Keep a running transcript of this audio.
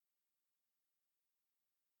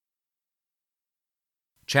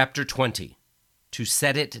Chapter 20. To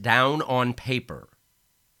Set It Down on Paper.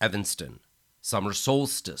 Evanston, Summer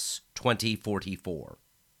Solstice, 2044.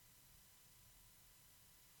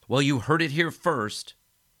 Well, you heard it here first.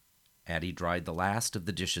 Addie dried the last of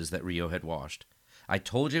the dishes that Rio had washed. I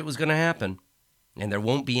told you it was going to happen. And there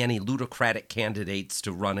won't be any ludocratic candidates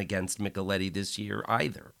to run against Micheletti this year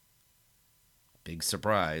either. Big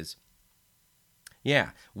surprise.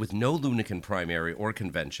 Yeah, with no Lunican primary or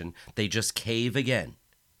convention, they just cave again.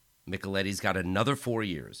 Micheletti's got another 4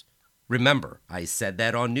 years. Remember, I said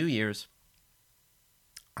that on New Year's.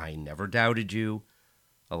 I never doubted you.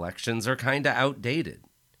 Elections are kinda outdated.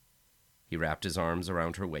 He wrapped his arms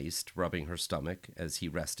around her waist, rubbing her stomach as he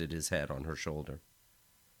rested his head on her shoulder.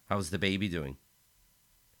 How's the baby doing?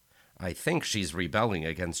 I think she's rebelling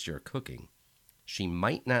against your cooking. She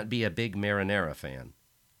might not be a big marinara fan.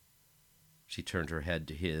 She turned her head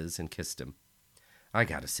to his and kissed him. I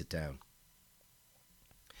gotta sit down.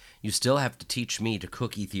 You still have to teach me to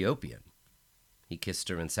cook Ethiopian. He kissed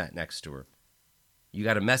her and sat next to her. You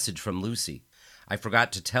got a message from Lucy. I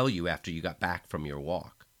forgot to tell you after you got back from your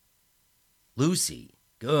walk. Lucy,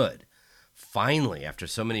 good. Finally, after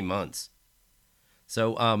so many months.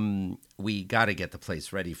 So, we gotta get the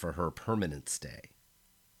place ready for her permanent stay.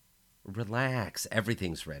 Relax,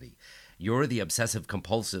 everything's ready. You're the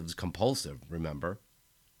obsessive-compulsive's compulsive, remember?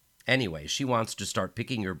 Anyway, she wants to start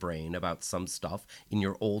picking your brain about some stuff in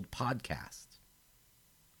your old podcasts.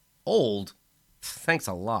 Old? Thanks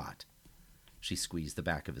a lot. She squeezed the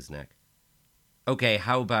back of his neck. Okay,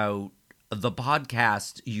 how about the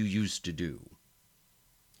podcast you used to do?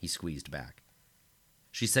 He squeezed back.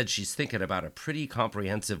 She said she's thinking about a pretty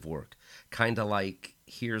comprehensive work, kind of like,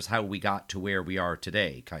 here's how we got to where we are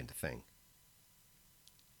today kind of thing.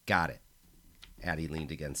 Got it. Addie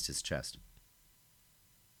leaned against his chest.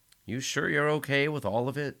 You sure you're okay with all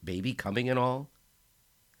of it, baby coming and all?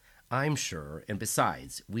 I'm sure, and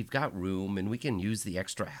besides, we've got room and we can use the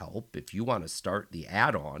extra help if you want to start the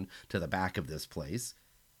add-on to the back of this place.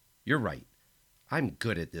 You're right. I'm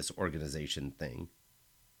good at this organization thing.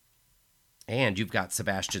 And you've got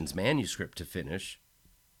Sebastian's manuscript to finish.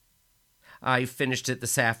 I finished it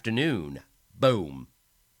this afternoon. Boom.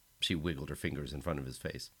 She wiggled her fingers in front of his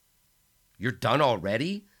face. You're done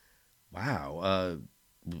already? Wow,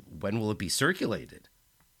 when will it be circulated?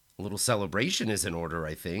 A little celebration is in order,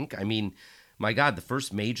 I think. I mean, my God, the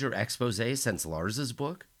first major expose since Lars's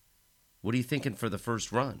book? What are you thinking for the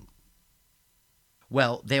first run?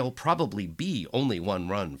 Well, there'll probably be only one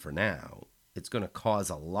run for now. It's going to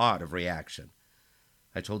cause a lot of reaction.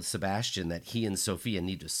 I told Sebastian that he and Sophia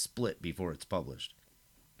need to split before it's published.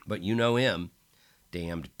 But you know him.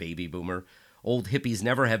 Damned baby boomer. Old hippies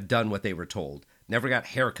never have done what they were told, never got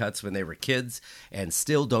haircuts when they were kids, and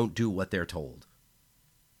still don't do what they're told.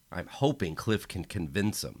 I'm hoping Cliff can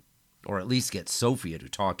convince him, or at least get Sophia to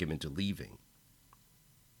talk him into leaving.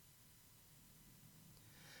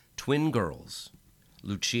 Twin girls,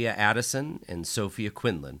 Lucia Addison and Sophia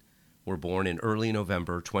Quinlan, were born in early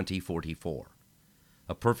November 2044.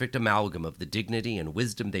 A perfect amalgam of the dignity and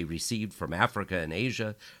wisdom they received from Africa and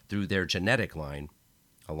Asia through their genetic line,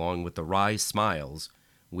 along with the wry smiles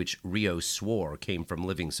which Rio swore came from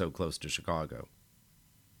living so close to Chicago.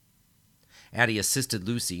 Addie assisted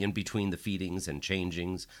Lucy in between the feedings and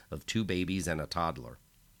changings of 2 babies and a toddler.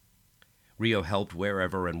 Rio helped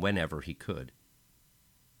wherever and whenever he could.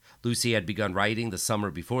 Lucy had begun writing the summer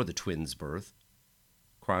before the twins' birth,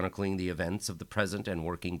 chronicling the events of the present and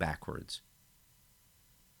working backwards.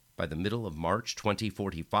 By the middle of March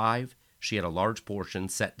 2045, she had a large portion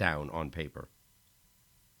set down on paper.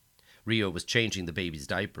 Rio was changing the baby's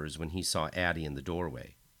diapers when he saw Addie in the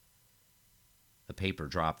doorway. The paper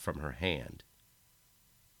dropped from her hand.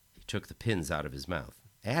 He took the pins out of his mouth.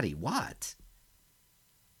 Addie, what?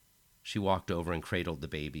 She walked over and cradled the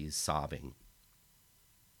baby, sobbing.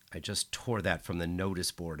 I just tore that from the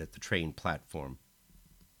notice board at the train platform.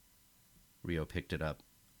 Rio picked it up.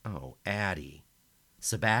 Oh, Addie.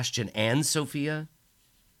 Sebastian and Sophia?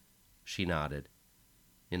 She nodded.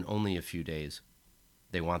 In only a few days.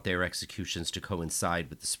 They want their executions to coincide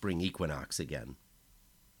with the spring equinox again.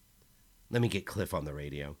 Let me get Cliff on the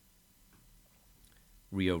radio.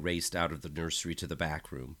 Rio raced out of the nursery to the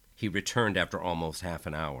back room. He returned after almost half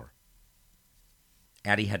an hour.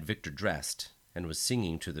 Addie had Victor dressed and was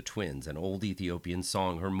singing to the twins an old Ethiopian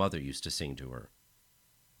song her mother used to sing to her.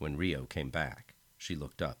 When Rio came back, she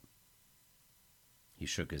looked up. He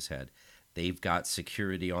shook his head. They've got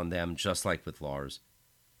security on them, just like with Lars.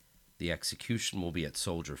 The execution will be at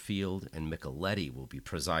Soldier Field, and Micheletti will be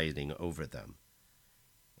presiding over them.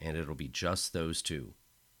 And it'll be just those two.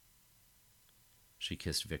 She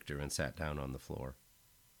kissed Victor and sat down on the floor.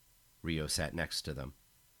 Rio sat next to them.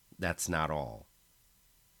 That's not all.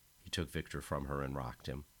 He took Victor from her and rocked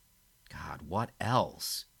him. God, what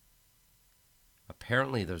else?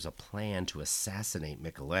 Apparently there's a plan to assassinate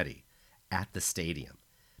Micheletti at the stadium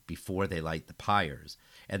before they light the pyres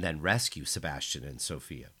and then rescue Sebastian and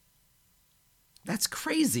Sophia. That's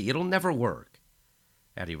crazy. It'll never work.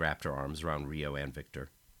 Addie wrapped her arms around Rio and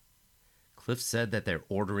Victor. Cliff said that they're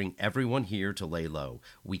ordering everyone here to lay low.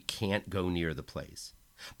 We can't go near the place.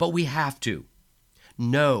 But we have to.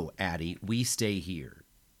 No, Addie, we stay here.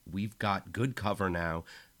 We've got good cover now.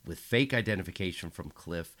 With fake identification from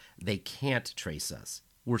Cliff, they can't trace us.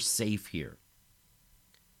 We're safe here.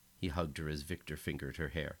 He hugged her as Victor fingered her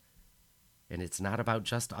hair. And it's not about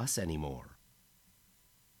just us anymore.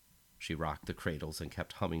 She rocked the cradles and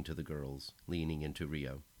kept humming to the girls, leaning into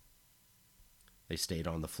Rio. They stayed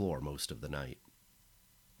on the floor most of the night.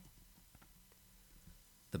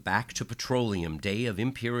 The Back to Petroleum Day of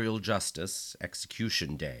Imperial Justice,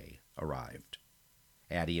 Execution Day, arrived.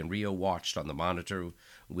 Addie and Rio watched on the monitor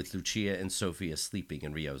with Lucia and Sophia sleeping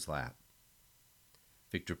in Rio's lap.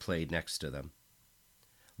 Victor played next to them.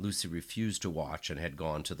 Lucy refused to watch and had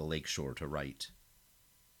gone to the lakeshore to write.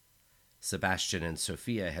 Sebastian and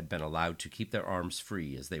Sophia had been allowed to keep their arms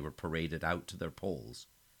free as they were paraded out to their poles,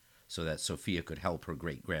 so that Sophia could help her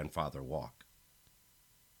great-grandfather walk.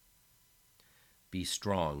 Be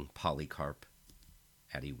strong, Polycarp,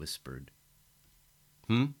 Addie whispered.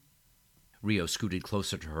 Rio scooted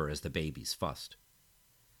closer to her as the babies fussed.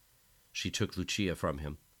 She took Lucia from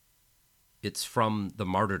him. It's from the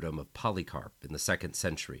martyrdom of Polycarp in the 2nd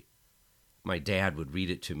century. My dad would read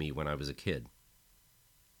it to me when I was a kid.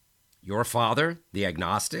 Your father, the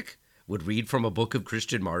agnostic, would read from a book of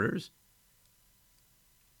Christian martyrs?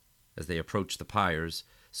 As they approached the pyres,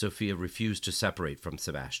 Sophia refused to separate from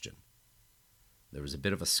Sebastian. There was a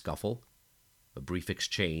bit of a scuffle, a brief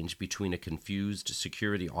exchange between a confused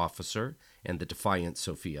security officer and the defiant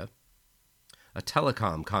Sophia, a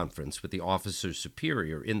telecom conference with the officer's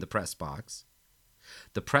superior in the press box,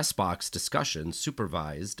 the press box discussion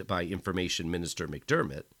supervised by Information Minister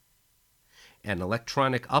McDermott, an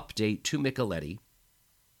electronic update to Micheletti,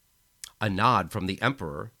 a nod from the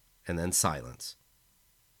Emperor, and then silence.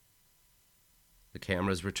 The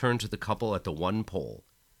cameras returned to the couple at the one pole.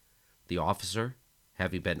 The officer,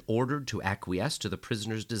 having been ordered to acquiesce to the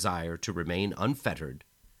prisoner's desire to remain unfettered,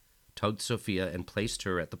 tugged Sophia and placed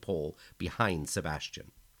her at the pole behind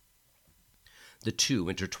Sebastian. The two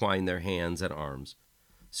intertwined their hands and arms,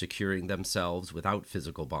 securing themselves without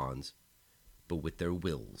physical bonds, but with their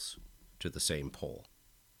wills to the same pole.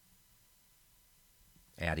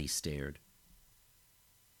 Addie stared.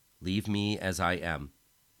 Leave me as I am,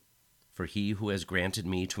 for he who has granted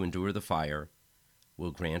me to endure the fire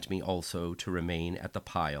will grant me also to remain at the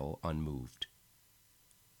pile unmoved.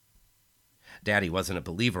 Daddy wasn't a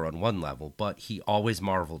believer on one level, but he always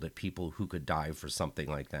marveled at people who could die for something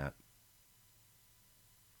like that.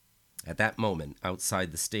 At that moment,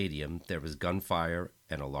 outside the stadium, there was gunfire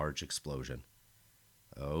and a large explosion.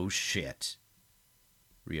 Oh, shit.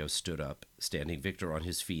 Rio stood up, standing Victor on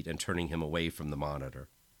his feet and turning him away from the monitor.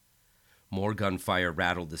 More gunfire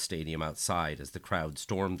rattled the stadium outside as the crowd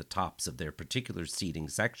stormed the tops of their particular seating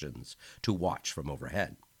sections to watch from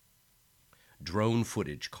overhead. Drone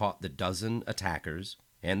footage caught the dozen attackers,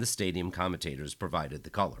 and the stadium commentators provided the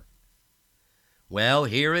color. Well,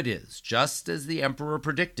 here it is. Just as the Emperor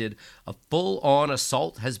predicted, a full-on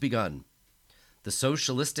assault has begun. The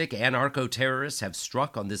socialistic anarcho-terrorists have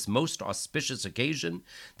struck on this most auspicious occasion,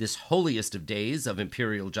 this holiest of days of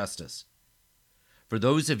imperial justice. For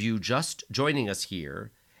those of you just joining us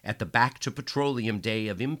here at the Back to Petroleum Day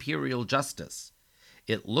of Imperial Justice,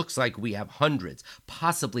 it looks like we have hundreds,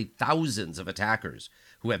 possibly thousands of attackers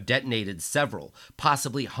who have detonated several,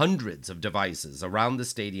 possibly hundreds of devices around the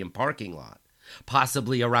stadium parking lot,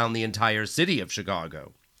 possibly around the entire city of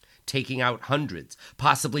Chicago, taking out hundreds,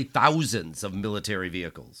 possibly thousands of military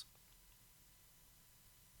vehicles.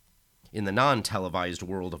 In the non-televised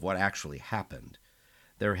world of what actually happened,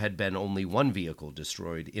 there had been only one vehicle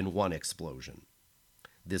destroyed in one explosion.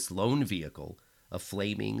 This lone vehicle, a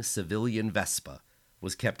flaming civilian Vespa,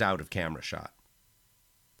 was kept out of camera shot.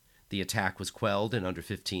 The attack was quelled in under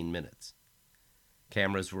 15 minutes.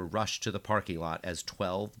 Cameras were rushed to the parking lot as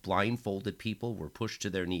 12 blindfolded people were pushed to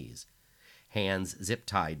their knees, hands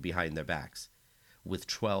zip-tied behind their backs, with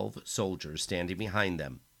 12 soldiers standing behind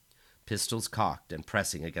them, pistols cocked and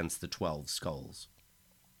pressing against the 12 skulls.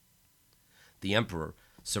 The Emperor,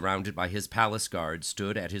 surrounded by his palace guards,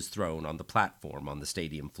 stood at his throne on the platform on the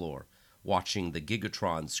stadium floor, watching the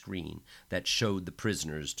Gigatron screen that showed the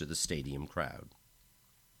prisoners to the stadium crowd.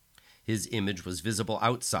 His image was visible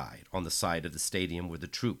outside, on the side of the stadium where the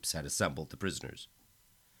troops had assembled the prisoners.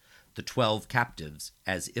 The 12 captives,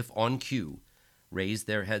 as if on cue, raised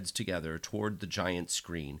their heads together toward the giant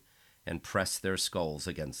screen and pressed their skulls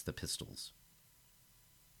against the pistols.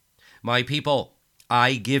 "My people,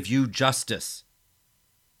 I give you justice."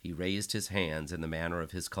 He raised his hands in the manner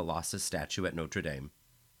of his Colossus statue at Notre Dame,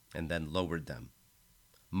 and then lowered them.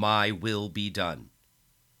 "My will be done."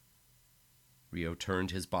 Rio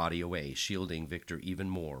turned his body away, shielding Victor even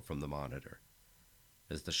more from the monitor,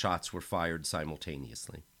 as the shots were fired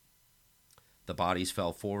simultaneously. The bodies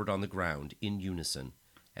fell forward on the ground in unison,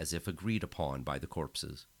 as if agreed upon by the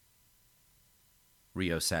corpses.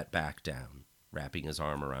 Rio sat back down, wrapping his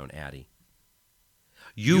arm around Addie.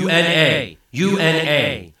 "UNA!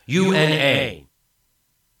 UNA! UNA!"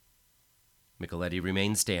 Micheletti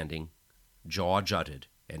remained standing, jaw jutted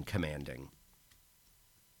and commanding.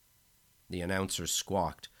 The announcer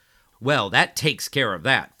squawked, "Well, that takes care of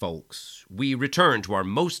that, folks. We return to our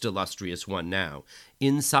most illustrious one now,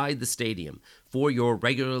 inside the stadium, for your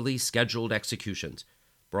regularly scheduled executions,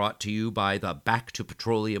 brought to you by the Back to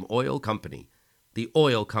Petroleum Oil Company, the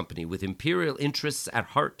oil company with imperial interests at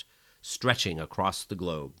heart, stretching across the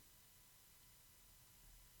globe."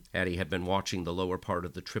 Addie had been watching the lower part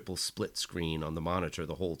of the triple split screen on the monitor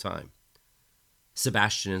the whole time.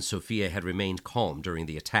 Sebastian and Sophia had remained calm during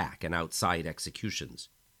the attack and outside executions.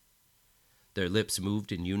 Their lips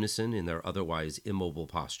moved in unison in their otherwise immobile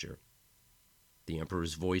posture. The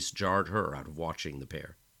Emperor's voice jarred her out of watching the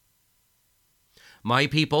pair. "My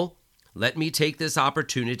people, let me take this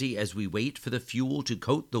opportunity as we wait for the fuel to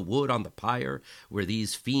coat the wood on the pyre where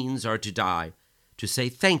these fiends are to die, to say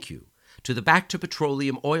thank you to the Back to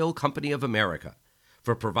Petroleum Oil Company of America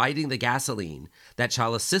for providing the gasoline that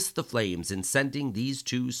shall assist the flames in sending these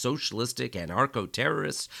two socialistic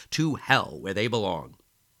anarcho-terrorists to hell where they belong.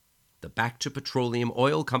 The Back to Petroleum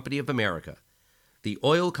Oil Company of America, the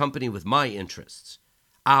oil company with my interests,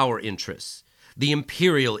 our interests, the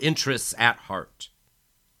imperial interests at heart."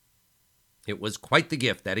 It was quite the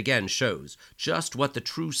gift that again shows just what the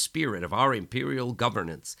true spirit of our imperial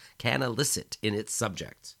governance can elicit in its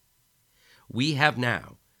subjects. We have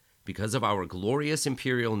now, because of our glorious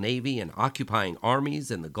imperial navy and occupying armies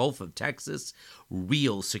in the Gulf of Texas,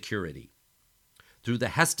 real security. Through the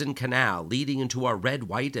Heston Canal leading into our red,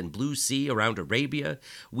 white, and blue sea around Arabia,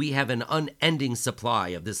 we have an unending supply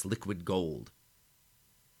of this liquid gold.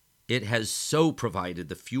 It has so provided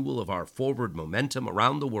the fuel of our forward momentum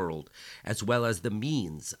around the world, as well as the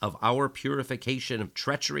means of our purification of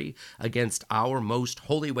treachery against our most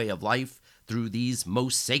holy way of life through these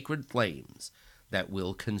most sacred flames that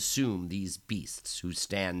will consume these beasts who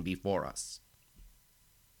stand before us.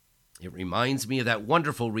 It reminds me of that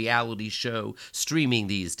wonderful reality show streaming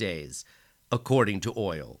these days, According to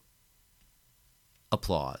Oil.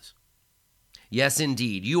 Applause. Yes,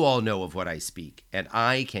 indeed, you all know of what I speak, and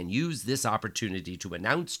I can use this opportunity to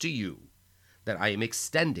announce to you that I am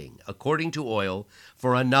extending According to Oil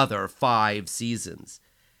for another 5 seasons.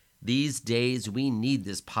 These days, we need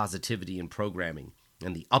this positivity in programming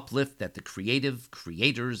and the uplift that the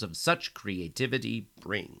creators of such creativity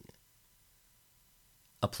bring.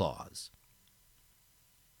 Applause.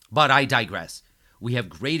 But I digress. We have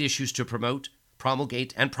great issues to promote,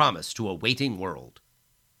 promulgate, and promise to a waiting world.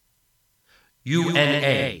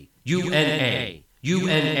 UNA! UNA!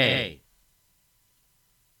 UNA!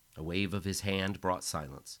 A wave of his hand brought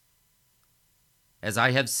silence. As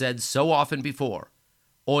I have said so often before,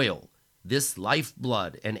 oil, this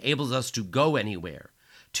lifeblood, enables us to go anywhere,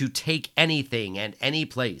 to take anything and any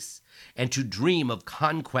place, and to dream of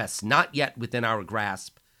conquests not yet within our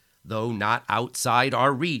grasp, though not outside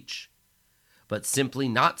our reach, but simply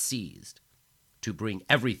not seized, to bring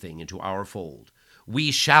everything into our fold.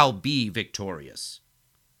 We shall be victorious.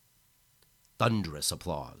 Thunderous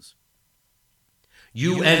applause.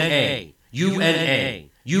 UNA! UNA!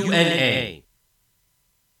 UNA!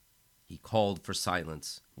 He called for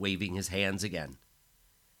silence, waving his hands again.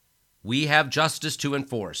 We have justice to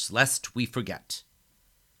enforce, lest we forget.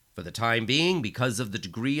 For the time being, because of the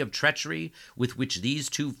degree of treachery with which these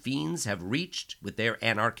two fiends have reached with their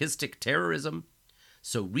anarchistic terrorism,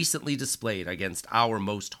 so recently displayed against our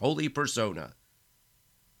most holy persona.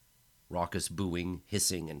 Raucous booing,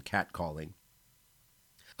 hissing, and catcalling.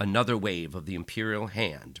 Another wave of the imperial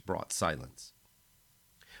hand brought silence.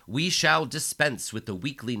 We shall dispense with the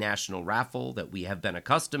weekly national raffle that we have been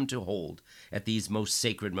accustomed to hold at these most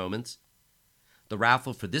sacred moments. The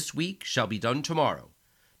raffle for this week shall be done tomorrow,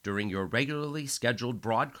 during your regularly scheduled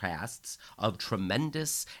broadcasts of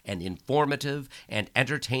tremendous and informative and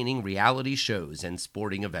entertaining reality shows and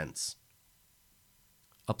sporting events.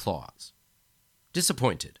 Applause.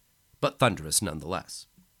 Disappointed, but thunderous nonetheless.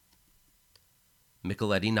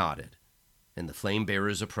 Micheletti nodded, and the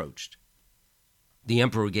flame-bearers approached. The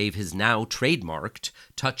emperor gave his now trademarked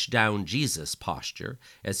touchdown Jesus posture,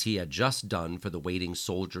 as he had just done for the waiting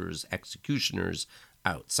soldiers, executioners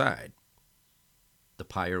outside. The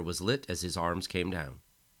pyre was lit as his arms came down,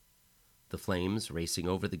 the flames racing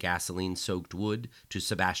over the gasoline-soaked wood to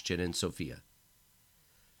Sebastian and Sophia.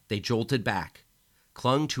 They jolted back,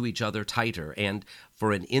 clung to each other tighter, and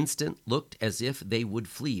for an instant looked as if they would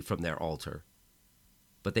flee from their altar.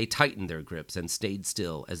 But they tightened their grips and stayed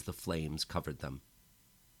still as the flames covered them.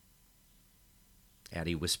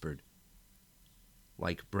 Addie whispered,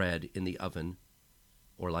 "Like bread in the oven,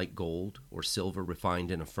 or like gold or silver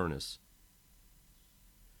refined in a furnace."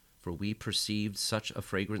 For we perceived such a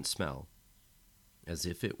fragrant smell, as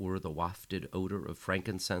if it were the wafted odor of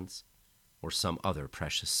frankincense or some other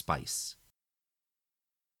precious spice.